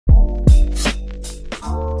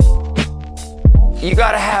you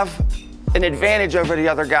got to have an advantage over the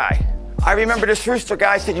other guy. I remember this Rooster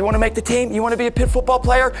guy said, you want to make the team? You want to be a Pitt football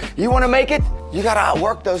player? You want to make it? You got to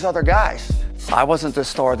outwork those other guys. I wasn't the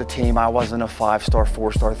star of the team. I wasn't a 5-star,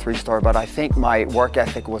 4-star, 3-star, but I think my work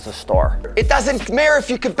ethic was a star. It doesn't matter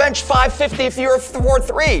if you could bench 550 if you're a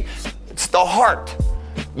 4-3. It's the heart.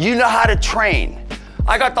 You know how to train.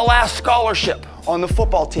 I got the last scholarship on the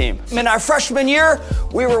football team. In our freshman year,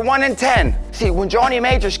 we were 1-10. See, when Johnny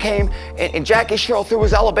Majors came and Jackie Sherrill threw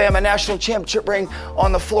his Alabama national championship ring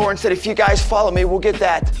on the floor and said, if you guys follow me, we'll get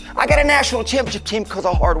that. I got a national championship team because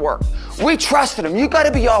of hard work. We trusted him. You got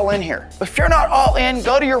to be all in here. If you're not all in,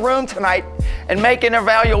 go to your room tonight and make an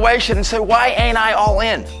evaluation and say, why ain't I all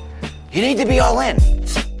in? You need to be all in.